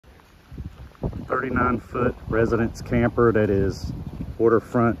39-foot residence camper that is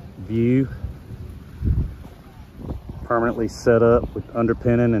waterfront view, permanently set up with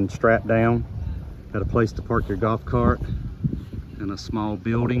underpinning and strapped down. Got a place to park your golf cart and a small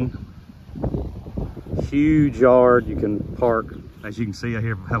building. Huge yard. You can park, as you can see, I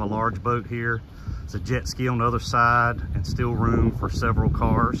have a large boat here. It's a jet ski on the other side and still room for several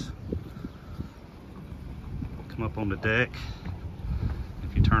cars. Come up on the deck.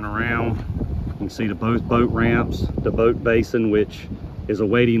 If you turn around, you can see both boat ramps, the boat basin, which is a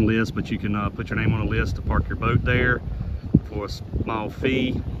waiting list, but you can put your name on a list to park your boat there for a small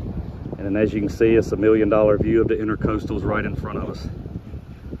fee. And then as you can see, it's $1 million view of the intercoastals right in front of us.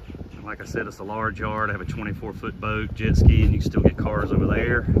 And like I said, it's a large yard. I have a 24-foot boat, jet ski, and you can still get cars over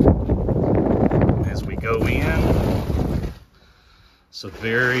there. As we go in, it's a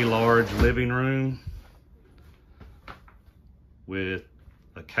very large living room with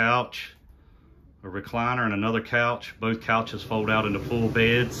a couch, a recliner, and another couch. Both couches fold out into full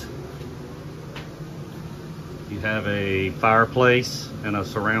beds. You have a fireplace and a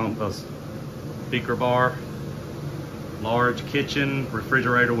speaker bar. Large kitchen,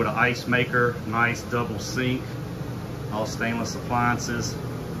 refrigerator with an ice maker, nice double sink, all stainless appliances,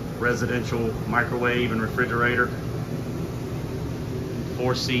 residential microwave and refrigerator,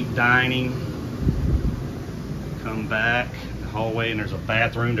 4-seat dining. Come back the hallway and there's a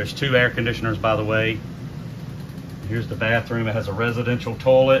bathroom. There's 2 air conditioners, by the way. Here's the bathroom. It has a residential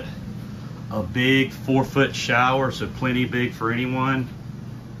toilet, a big 4-foot shower, so plenty big for anyone,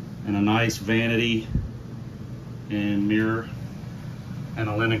 and a nice vanity and mirror, and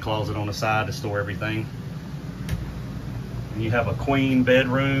a linen closet on the side to store everything. And you have a queen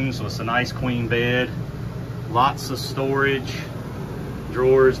bedroom, so it's a nice queen bed. Lots of storage,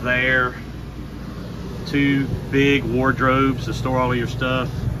 drawers there. 2 big wardrobes to store all of your stuff.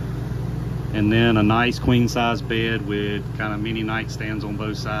 And then a nice queen size bed with kind of mini nightstands on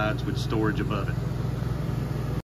both sides with storage above it.